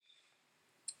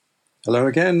Hello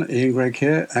again, Ian Gregg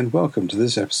here, and welcome to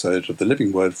this episode of the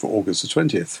Living Word for August the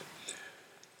 20th.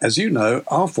 As you know,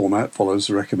 our format follows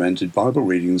the recommended Bible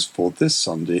readings for this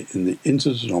Sunday in the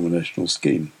interdenominational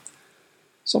scheme.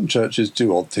 Some churches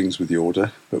do odd things with the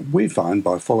order, but we find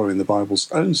by following the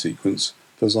Bible's own sequence,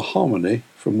 there's a harmony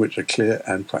from which a clear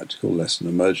and practical lesson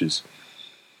emerges.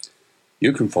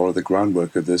 You can follow the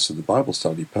groundwork of this in the Bible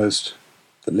study post.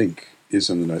 The link is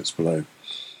in the notes below.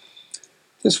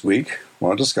 This week,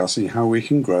 we're discussing how we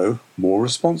can grow more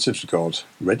responsive to God,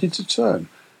 ready to turn,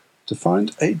 to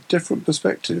find a different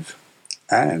perspective.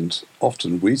 And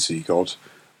often we see God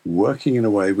working in a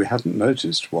way we hadn't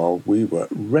noticed while we were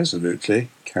resolutely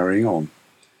carrying on.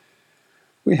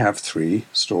 We have 3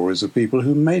 stories of people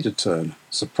who made a turn,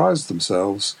 surprised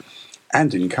themselves,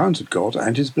 and encountered God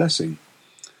and His blessing.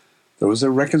 There was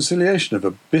a reconciliation of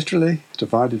a bitterly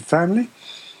divided family,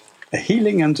 a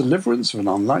healing and deliverance of an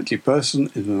unlikely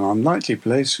person in an unlikely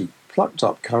place who plucked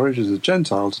up courage as a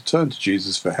Gentile to turn to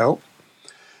Jesus for help,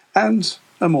 and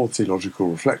a more theological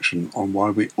reflection on why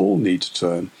we all need to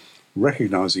turn,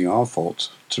 recognizing our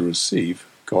fault to receive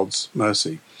God's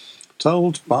mercy,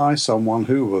 told by someone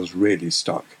who was really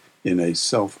stuck in a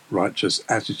self-righteous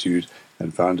attitude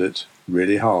and found it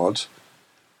really hard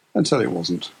until it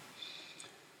wasn't.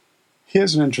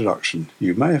 Here's an introduction.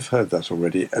 You may have heard that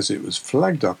already as it was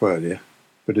flagged up earlier,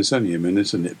 but it's only a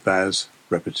minute and it bears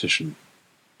repetition.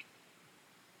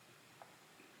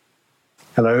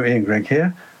 Hello, Ian Gregg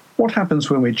here. What happens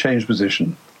when we change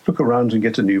position, look around and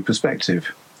get a new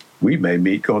perspective? We may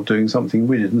meet God doing something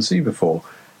we didn't see before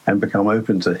and become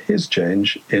open to His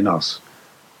change in us.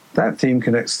 That theme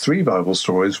connects 3 Bible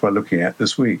stories we're looking at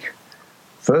this week.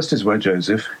 First is where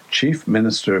Joseph, chief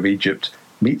minister of Egypt,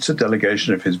 meets a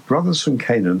delegation of his brothers from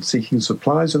Canaan seeking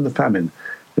supplies in the famine,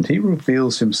 and he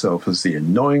reveals himself as the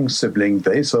annoying sibling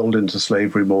they sold into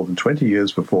slavery more than 20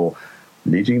 years before,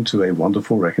 leading to a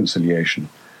wonderful reconciliation.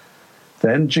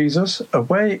 Then Jesus,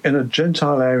 away in a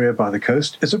Gentile area by the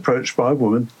coast, is approached by a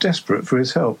woman desperate for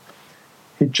his help.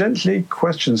 He gently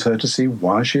questions her to see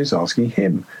why she is asking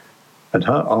him, and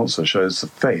her answer shows the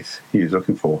faith he is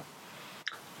looking for.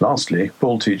 Lastly,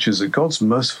 Paul teaches that God's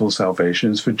merciful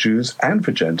salvation is for Jews and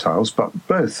for Gentiles, but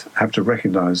both have to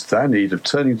recognize their need of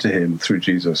turning to Him through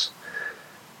Jesus.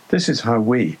 This is how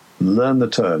we learn the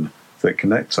turn that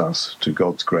connects us to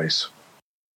God's grace.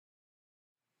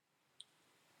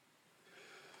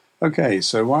 Okay,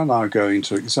 so we're now going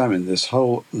to examine this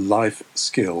whole life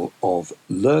skill of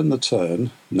learn the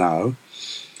turn now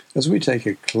as we take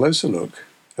a closer look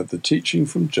at the teaching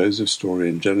from Joseph's story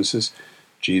in Genesis,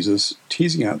 Jesus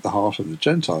teasing out the heart of the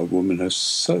Gentile woman who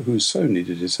so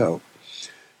needed his help.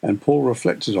 And Paul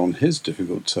reflected on his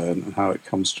difficult turn and how it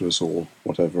comes to us all,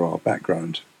 whatever our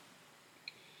background.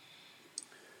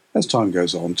 As time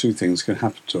goes on, 2 things can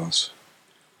happen to us.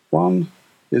 One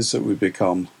is that we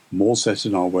become more set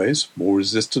in our ways, more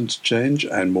resistant to change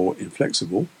and more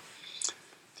inflexible.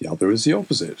 The other is the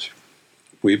opposite.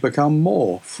 We become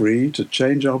more free to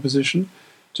change our position,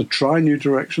 to try new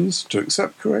directions, to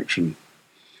accept correction.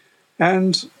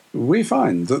 And we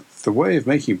find that the way of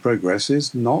making progress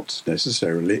is not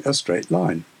necessarily a straight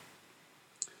line.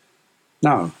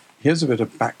 Now, here's a bit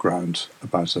of background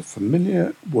about a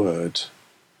familiar word,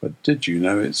 but did you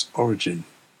know its origin?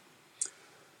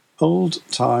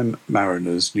 Old-time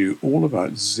mariners knew all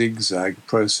about zigzag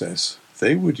process.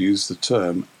 They would use the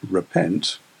term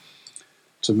repent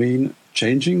to mean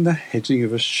changing the heading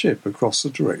of a ship across the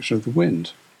direction of the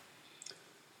wind.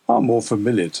 Our more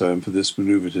familiar term for this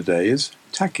manoeuvre today is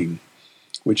tacking,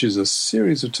 which is a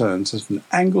series of turns at an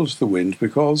angle to the wind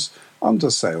because, under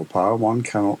sail power, one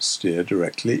cannot steer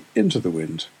directly into the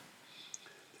wind.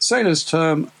 The sailor's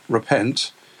term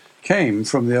repent came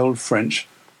from the old French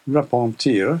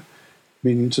repentir,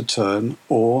 meaning to turn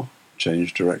or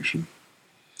change direction.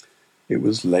 It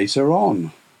was later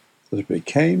on that it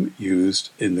became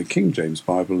used in the King James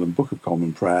Bible and Book of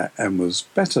Common Prayer and was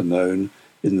better known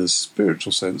in the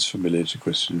spiritual sense familiar to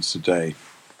Christians today.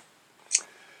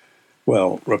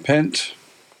 Well, repent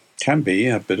can be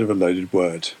a bit of a loaded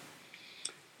word.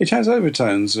 It has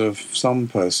overtones of some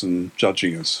person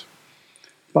judging us,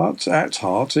 but at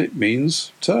heart it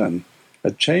means turn,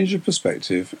 a change of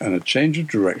perspective and a change of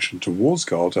direction towards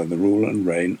God and the rule and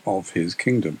reign of His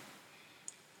kingdom.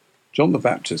 John the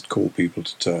Baptist called people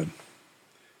to turn.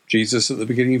 Jesus at the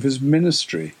beginning of His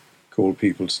ministry called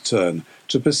people to turn,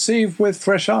 to perceive with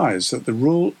fresh eyes that the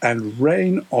rule and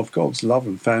reign of God's love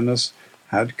and fairness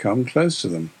had come close to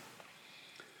them.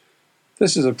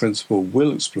 This is a principle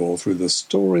we'll explore through the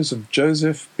stories of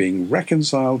Joseph being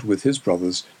reconciled with his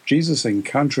brothers, Jesus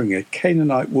encountering a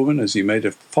Canaanite woman as he made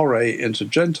a foray into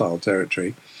Gentile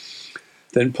territory,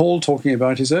 Then Paul talking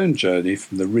about his own journey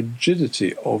from the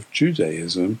rigidity of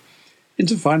Judaism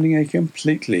into finding a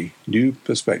completely new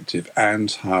perspective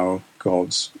and how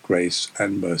God's grace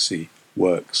and mercy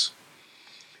works.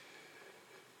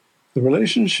 The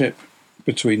relationship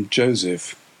between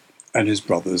Joseph and his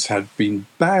brothers had been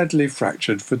badly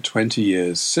fractured for 20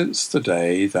 years since the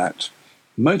day that,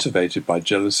 motivated by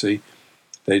jealousy,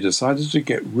 they decided to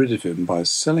get rid of him by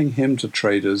selling him to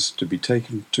traders to be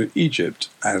taken to Egypt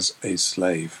as a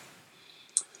slave.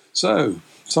 So,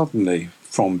 suddenly,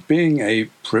 from being a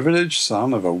privileged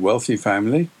son of a wealthy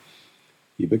family,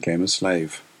 he became a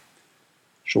slave.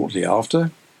 Shortly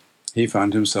after, he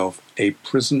found himself a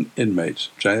prison inmate,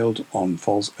 jailed on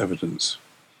false evidence.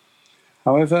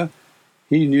 However,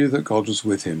 he knew that God was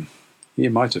with him. He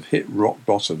might have hit rock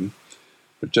bottom,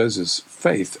 but Joseph's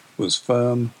faith was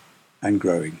firm and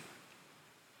growing.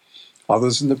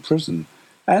 Others in the prison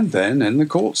and then in the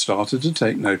court started to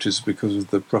take notice because of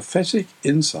the prophetic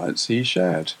insights he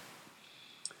shared.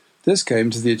 This came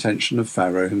to the attention of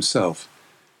Pharaoh himself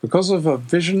because of a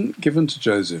vision given to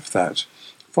Joseph that,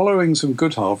 following some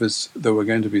good harvests, there were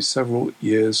going to be several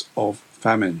years of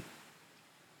famine.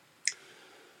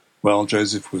 Well,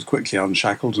 Joseph was quickly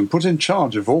unshackled and put in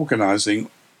charge of organising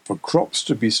for crops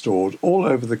to be stored all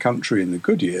over the country in the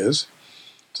good years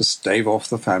to stave off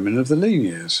the famine of the lean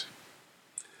years.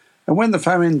 And when the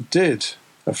famine did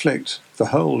afflict the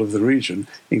whole of the region,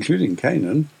 including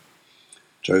Canaan,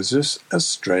 Joseph's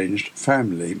estranged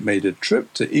family made a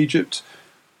trip to Egypt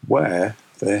where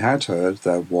they had heard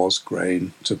there was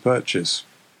grain to purchase.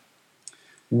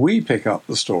 We pick up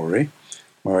the story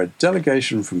where a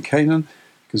delegation from Canaan,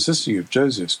 consisting of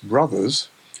Joseph's brothers,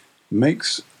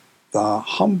 makes the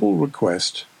humble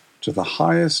request to the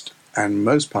highest and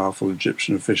most powerful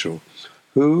Egyptian official,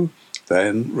 who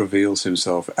then reveals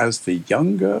himself as the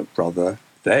younger brother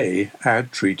they had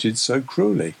treated so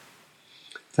cruelly.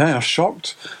 They are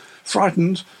shocked,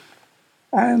 frightened,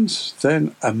 and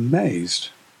then amazed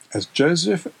as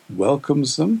Joseph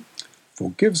welcomes them,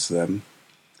 forgives them,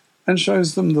 and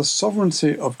shows them the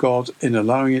sovereignty of God in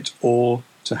allowing it all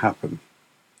to happen.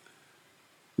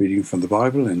 Reading from the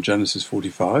Bible in Genesis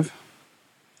 45.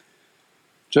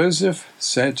 Joseph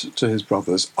said to his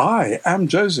brothers, "I am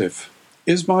Joseph.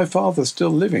 Is my father still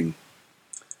living?"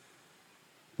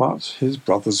 But his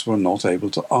brothers were not able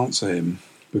to answer him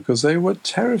because they were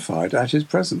terrified at his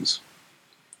presence.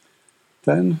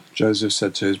 Then Joseph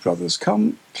said to his brothers,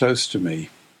 "Come close to me."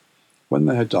 When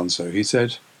they had done so, he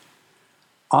said,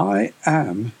 "I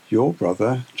am your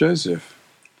brother Joseph,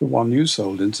 the one you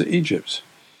sold into Egypt.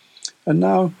 And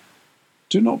now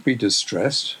do not be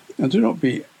distressed, and do not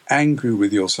be angry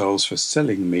with yourselves for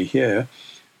selling me here,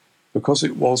 because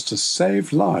it was to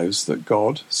save lives that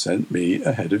God sent me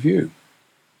ahead of you.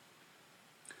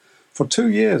 For 2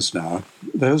 years now,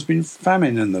 there has been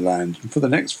famine in the land, and for the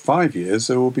next 5 years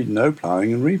there will be no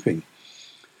ploughing and reaping.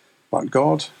 But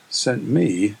God sent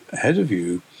me ahead of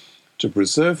you to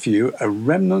preserve for you a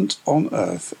remnant on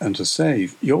earth and to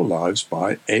save your lives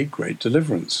by a great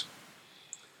deliverance.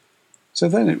 So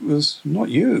then it was not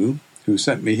you who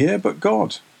sent me here, but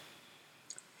God.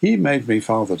 He made me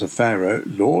father to Pharaoh,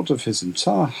 lord of his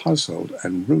entire household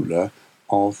and ruler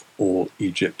of all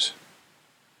Egypt."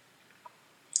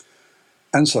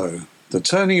 And so, the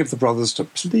turning of the brothers to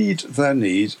plead their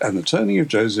need and the turning of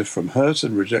Joseph from hurt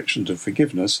and rejection to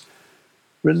forgiveness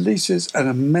releases an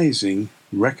amazing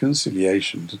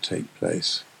reconciliation to take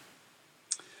place.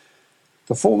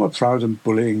 The former proud and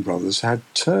bullying brothers had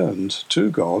turned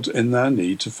to God in their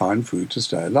need to find food to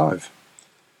stay alive.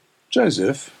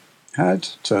 Joseph had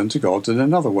turned to God in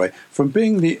another way, from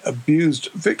being the abused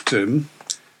victim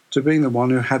to being the one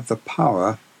who had the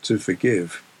power to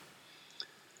forgive.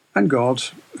 And God,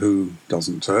 who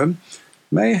doesn't turn,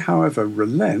 may, however,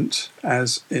 relent,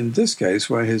 as in this case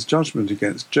where his judgment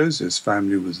against Joseph's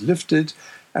family was lifted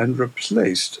and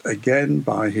replaced again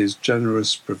by his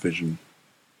generous provision.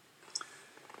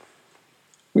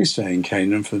 We stay in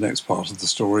Canaan for the next part of the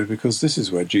story because this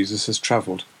is where Jesus has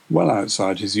travelled, well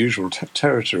outside his usual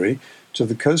territory, to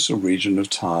the coastal region of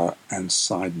Tyre and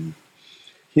Sidon.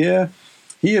 Here,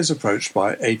 he is approached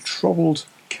by a troubled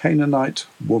Canaanite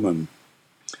woman.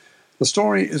 The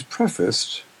story is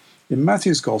prefaced in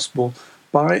Matthew's Gospel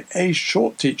by a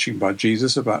short teaching by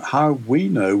Jesus about how we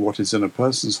know what is in a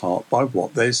person's heart by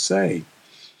what they say.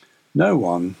 No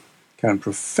one can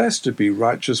profess to be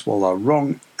righteous while our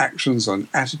wrong actions and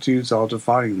attitudes are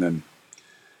defining them.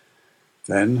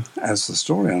 Then, as the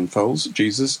story unfolds,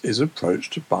 Jesus is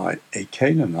approached by a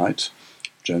Canaanite,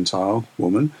 Gentile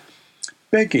woman,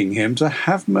 begging him to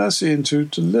have mercy and to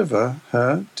deliver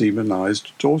her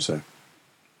demonized daughter.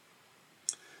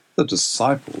 The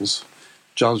disciples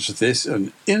judged this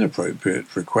an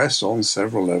inappropriate request on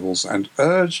several levels and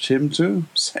urged him to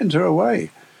send her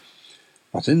away.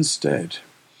 But instead,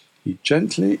 he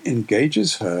gently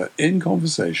engages her in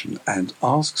conversation and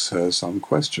asks her some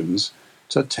questions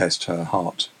to test her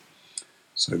heart.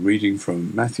 So reading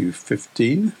from Matthew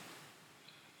 15,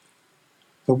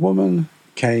 the woman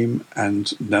came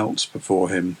and knelt before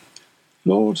him.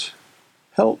 "Lord,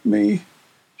 help me,"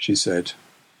 she said.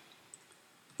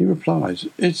 He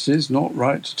replied, "It is not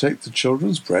right to take the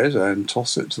children's bread and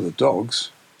toss it to the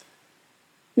dogs."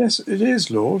 "Yes, it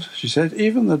is, Lord," she said.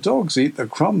 "Even the dogs eat the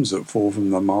crumbs that fall from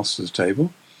the master's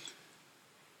table."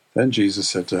 Then Jesus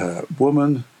said to her,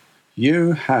 "Woman,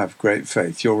 you have great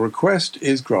faith. Your request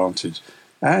is granted."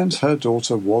 And her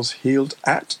daughter was healed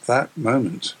at that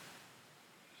moment.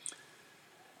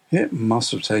 It must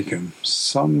have taken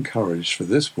some courage for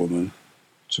this woman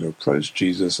to approach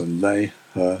Jesus and lay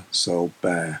her soul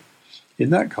bare.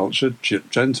 In that culture,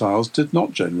 Gentiles did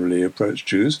not generally approach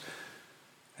Jews,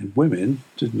 and women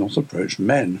did not approach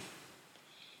men.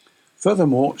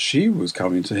 Furthermore, she was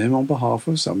coming to him on behalf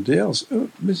of somebody else,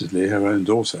 admittedly her own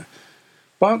daughter.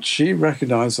 But she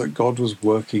recognized that God was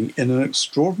working in an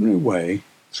extraordinary way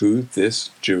through this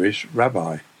Jewish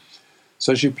rabbi.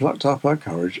 So she plucked up her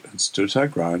courage and stood her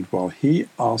ground while he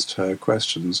asked her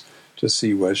questions to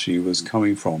see where she was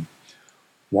coming from.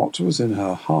 What was in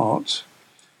her heart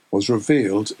was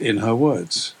revealed in her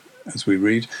words, as we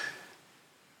read,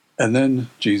 "And then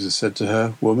Jesus said to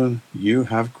her, 'Woman, you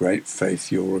have great faith.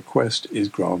 Your request is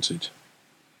granted.'"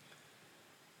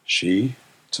 She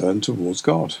turned towards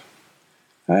God,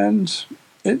 and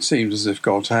it seemed as if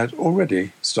God had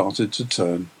already started to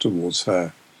turn towards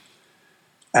her.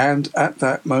 And at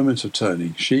that moment of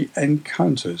turning, she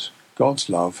encountered God's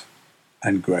love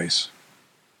and grace.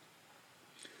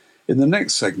 In the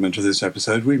next segment of this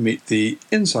episode, we meet the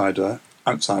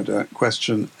insider-outsider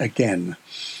question again.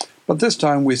 But this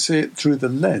time we see it through the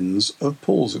lens of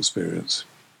Paul's experience.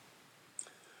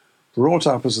 Brought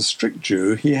up as a strict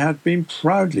Jew, he had been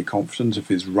proudly confident of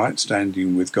his right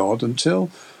standing with God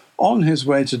until, on his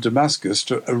way to Damascus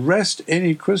to arrest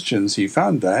any Christians he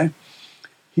found there,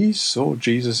 he saw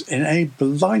Jesus in a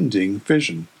blinding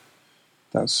vision.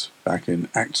 That's back in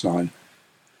Acts 9.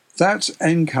 That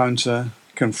encounter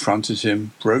confronted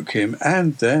him, broke him,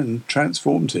 and then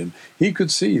transformed him. He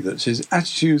could see that his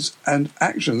attitudes and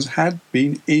actions had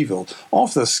been evil,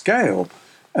 off the scale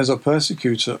as a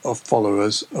persecutor of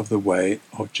followers of the way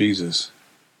of Jesus.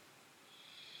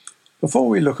 Before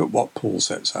we look at what Paul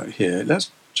sets out here, let's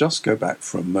just go back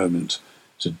for a moment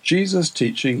to Jesus'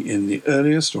 teaching in the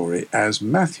earlier story as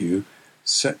Matthew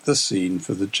set the scene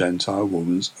for the Gentile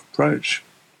woman's approach.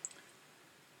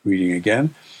 Reading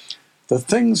again, "The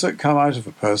things that come out of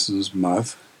a person's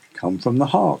mouth come from the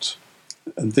heart,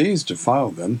 and these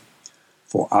defile them.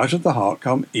 For out of the heart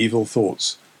come evil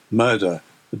thoughts, murder,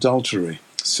 adultery,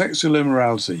 sexual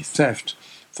immorality, theft,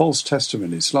 false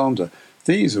testimony, slander.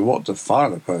 These are what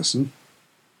defile a person."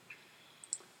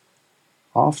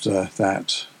 After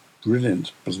that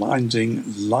brilliant, blinding,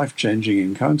 life-changing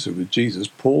encounter with Jesus,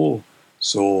 Paul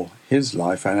saw his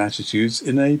life and attitudes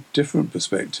in a different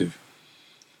perspective.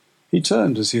 He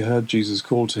turned as he heard Jesus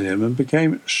call to him and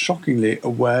became shockingly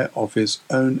aware of his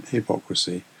own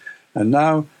hypocrisy. And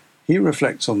now he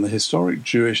reflects on the historic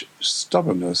Jewish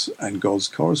stubbornness and God's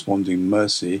corresponding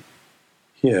mercy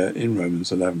here in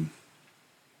Romans 11.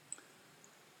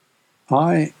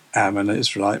 "I am an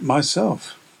Israelite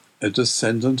myself, a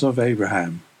descendant of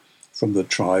Abraham, from the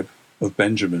tribe of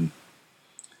Benjamin.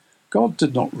 God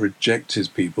did not reject his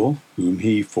people, whom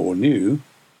he foreknew,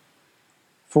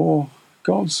 for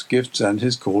God's gifts and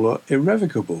his call are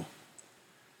irrevocable.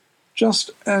 Just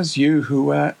as you who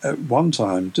were at one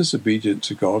time disobedient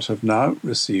to God have now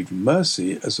received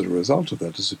mercy as a result of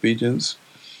their disobedience,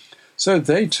 so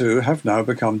they too have now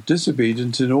become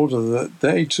disobedient in order that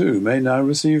they too may now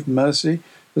receive mercy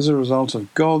as a result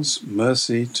of God's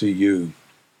mercy to you."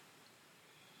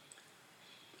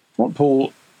 What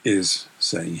Paul is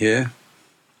saying here,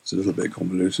 it's a little bit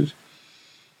convoluted,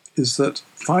 is that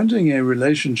finding a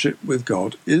relationship with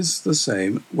God is the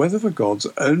same whether for God's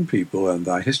own people and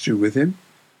their history with him,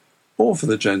 or for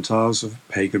the Gentiles of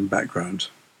pagan background.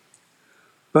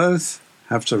 Both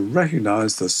have to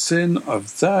recognize the sin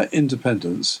of their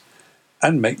independence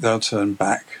and make their turn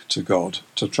back to God,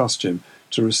 to trust him,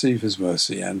 to receive his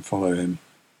mercy and follow him.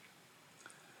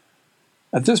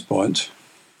 At this point,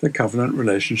 the covenant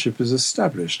relationship is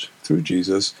established through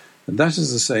Jesus, and that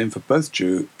is the same for both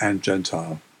Jew and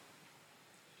Gentile.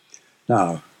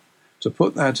 Now, to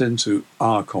put that into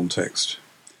our context,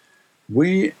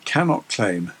 we cannot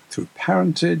claim through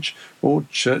parentage or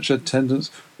church attendance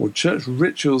or church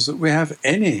rituals that we have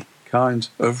any kind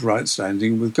of right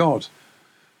standing with God.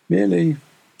 Merely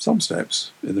some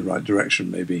steps in the right direction,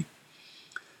 maybe.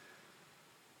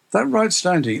 That right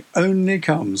standing only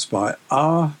comes by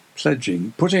our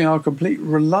pledging, putting our complete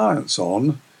reliance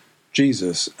on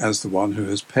Jesus as the one who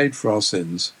has paid for our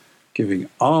sins, giving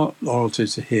our loyalty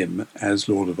to him as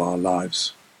Lord of our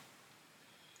lives.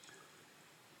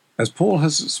 As Paul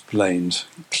has explained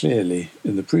clearly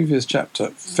in the previous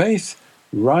chapter, faith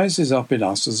rises up in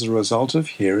us as a result of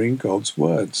hearing God's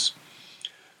words.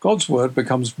 God's word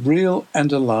becomes real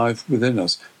and alive within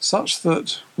us, such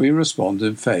that we respond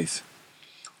in faith.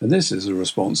 And this is a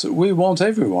response that we want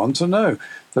everyone to know.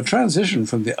 The transition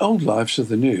from the old life to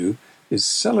the new is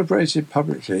celebrated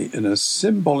publicly in a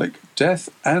symbolic death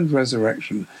and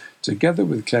resurrection, together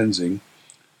with cleansing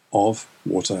of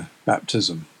water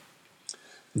baptism.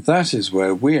 That is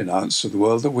where we announce to the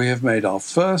world that we have made our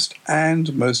first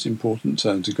and most important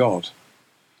turn to God.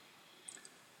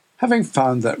 Having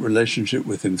found that relationship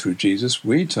with him through Jesus,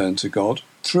 we turn to God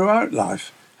throughout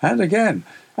life, and again,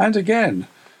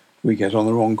 we get on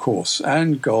the wrong course,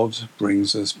 and God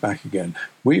brings us back again.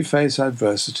 We face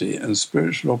adversity and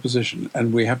spiritual opposition,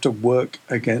 and we have to work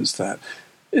against that.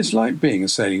 It's like being a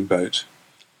sailing boat,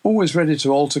 always ready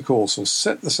to alter course or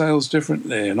set the sails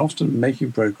differently, and often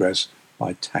making progress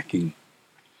by tacking.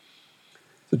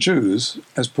 The Jews,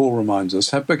 as Paul reminds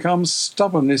us, have become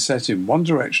stubbornly set in one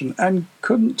direction and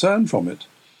couldn't turn from it.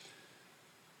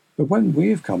 But when we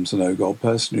have come to know God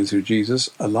personally through Jesus,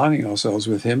 aligning ourselves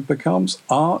with him becomes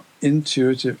our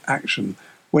intuitive action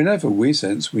whenever we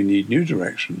sense we need new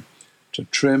direction to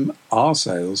trim our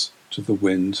sails to the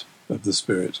wind of the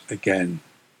Spirit again.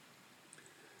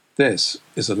 This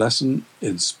is a lesson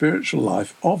in spiritual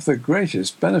life of the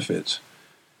greatest benefit,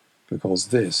 because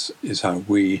this is how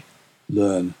we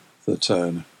learn the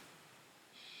turn.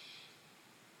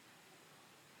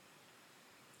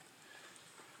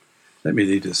 Let me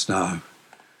lead us now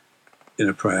in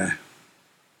a prayer.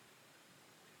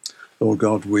 Lord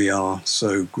God, we are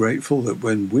so grateful that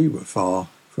when we were far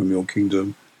from your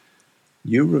kingdom,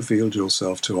 you revealed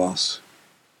yourself to us.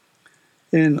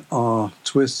 In our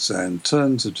twists and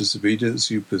turns of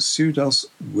disobedience, you pursued us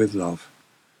with love.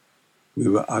 We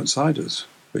were outsiders,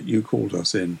 but you called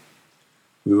us in.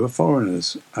 We were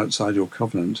foreigners outside your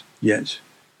covenant, yet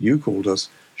you called us,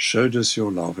 showed us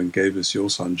your love, and gave us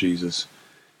your Son, Jesus.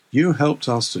 You helped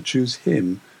us to choose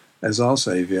him as our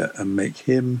Saviour and make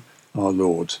him our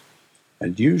Lord.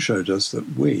 And you showed us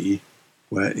that we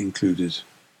were included.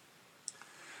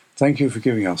 Thank you for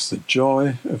giving us the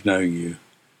joy of knowing you,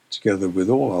 together with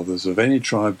all others of any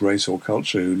tribe, race or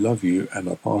culture who love you and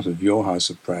are part of your house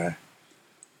of prayer.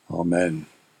 Amen.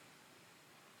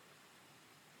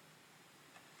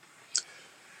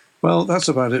 Well, that's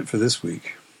about it for this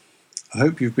week. I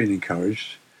hope you've been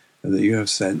encouraged and that you have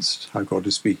sensed how God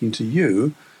is speaking to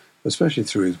you, especially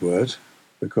through his word,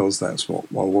 because that's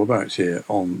what we're all about here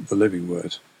on the Living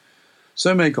Word.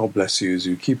 So may God bless you as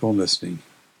you keep on listening.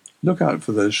 Look out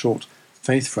for those short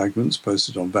faith fragments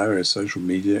posted on various social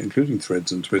media, including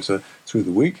Threads and Twitter, through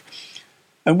the week,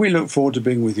 and we look forward to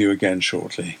being with you again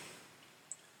shortly.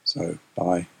 So,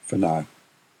 bye for now.